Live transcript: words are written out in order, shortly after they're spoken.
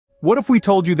What if we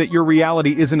told you that your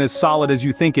reality isn't as solid as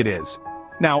you think it is?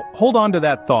 Now, hold on to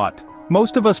that thought.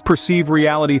 Most of us perceive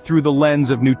reality through the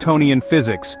lens of Newtonian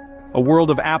physics, a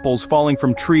world of apples falling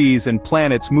from trees and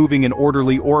planets moving in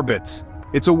orderly orbits.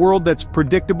 It's a world that's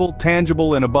predictable,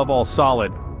 tangible, and above all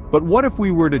solid. But what if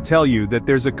we were to tell you that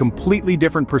there's a completely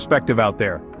different perspective out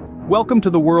there? Welcome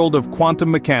to the world of quantum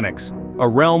mechanics, a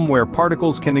realm where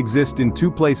particles can exist in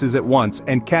two places at once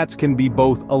and cats can be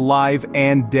both alive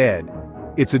and dead.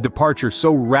 It's a departure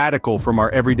so radical from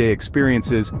our everyday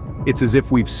experiences, it's as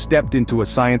if we've stepped into a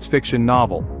science fiction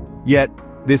novel. Yet,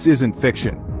 this isn't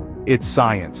fiction. It's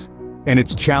science. And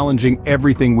it's challenging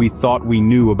everything we thought we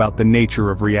knew about the nature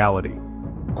of reality.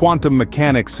 Quantum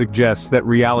mechanics suggests that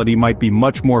reality might be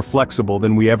much more flexible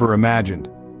than we ever imagined.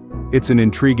 It's an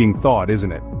intriguing thought,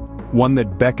 isn't it? One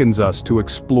that beckons us to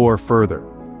explore further.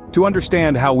 To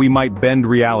understand how we might bend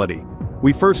reality,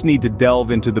 we first need to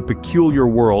delve into the peculiar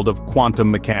world of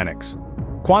quantum mechanics.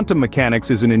 Quantum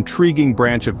mechanics is an intriguing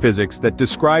branch of physics that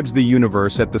describes the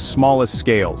universe at the smallest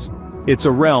scales. It's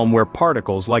a realm where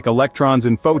particles like electrons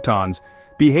and photons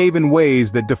behave in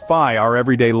ways that defy our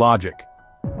everyday logic.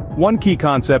 One key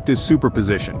concept is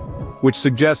superposition, which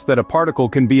suggests that a particle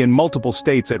can be in multiple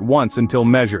states at once until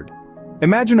measured.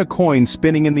 Imagine a coin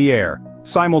spinning in the air,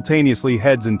 simultaneously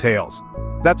heads and tails.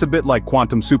 That's a bit like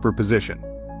quantum superposition.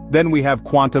 Then we have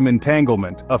quantum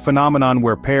entanglement, a phenomenon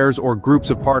where pairs or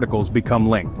groups of particles become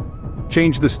linked.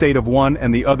 Change the state of one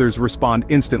and the others respond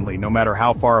instantly, no matter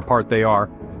how far apart they are.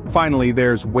 Finally,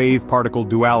 there's wave-particle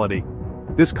duality.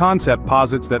 This concept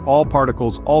posits that all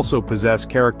particles also possess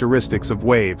characteristics of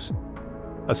waves.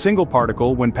 A single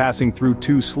particle, when passing through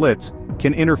two slits,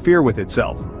 can interfere with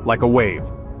itself, like a wave.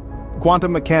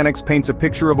 Quantum mechanics paints a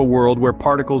picture of a world where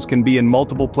particles can be in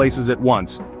multiple places at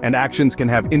once, and actions can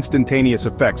have instantaneous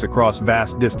effects across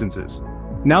vast distances.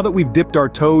 Now that we've dipped our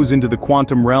toes into the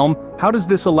quantum realm, how does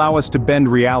this allow us to bend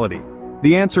reality?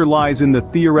 The answer lies in the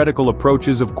theoretical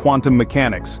approaches of quantum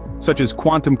mechanics, such as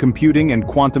quantum computing and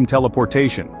quantum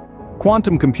teleportation.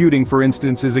 Quantum computing, for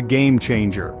instance, is a game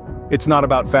changer. It's not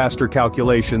about faster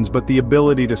calculations but the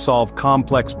ability to solve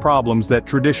complex problems that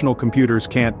traditional computers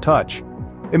can't touch.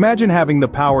 Imagine having the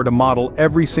power to model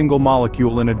every single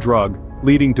molecule in a drug,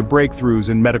 leading to breakthroughs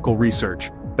in medical research.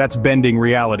 That's bending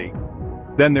reality.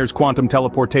 Then there's quantum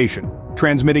teleportation,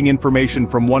 transmitting information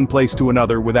from one place to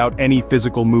another without any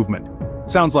physical movement.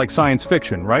 Sounds like science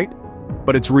fiction, right?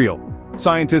 But it's real.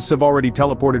 Scientists have already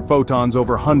teleported photons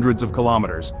over hundreds of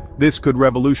kilometers. This could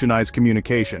revolutionize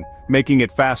communication, making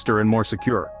it faster and more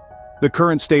secure. The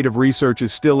current state of research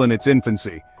is still in its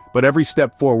infancy, but every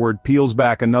step forward peels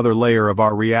back another layer of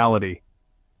our reality.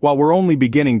 While we're only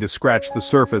beginning to scratch the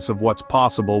surface of what's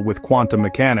possible with quantum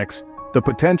mechanics, the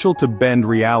potential to bend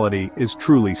reality is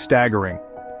truly staggering.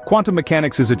 Quantum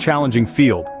mechanics is a challenging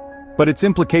field, but its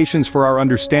implications for our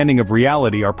understanding of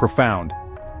reality are profound.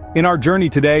 In our journey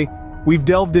today, we've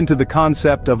delved into the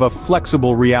concept of a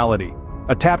flexible reality,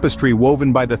 a tapestry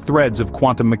woven by the threads of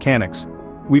quantum mechanics.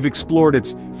 We've explored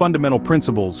its fundamental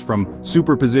principles from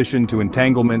superposition to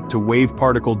entanglement to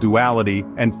wave-particle duality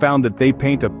and found that they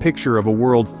paint a picture of a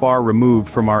world far removed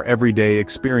from our everyday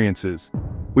experiences.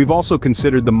 We've also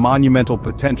considered the monumental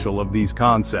potential of these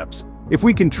concepts. If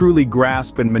we can truly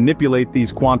grasp and manipulate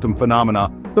these quantum phenomena,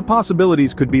 the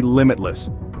possibilities could be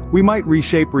limitless. We might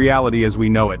reshape reality as we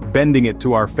know it, bending it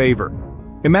to our favor.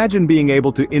 Imagine being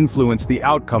able to influence the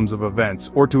outcomes of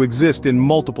events or to exist in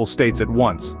multiple states at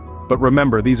once. But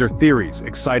remember, these are theories,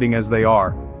 exciting as they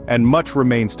are, and much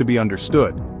remains to be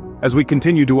understood. As we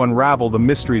continue to unravel the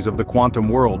mysteries of the quantum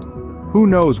world, who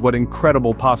knows what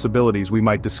incredible possibilities we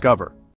might discover.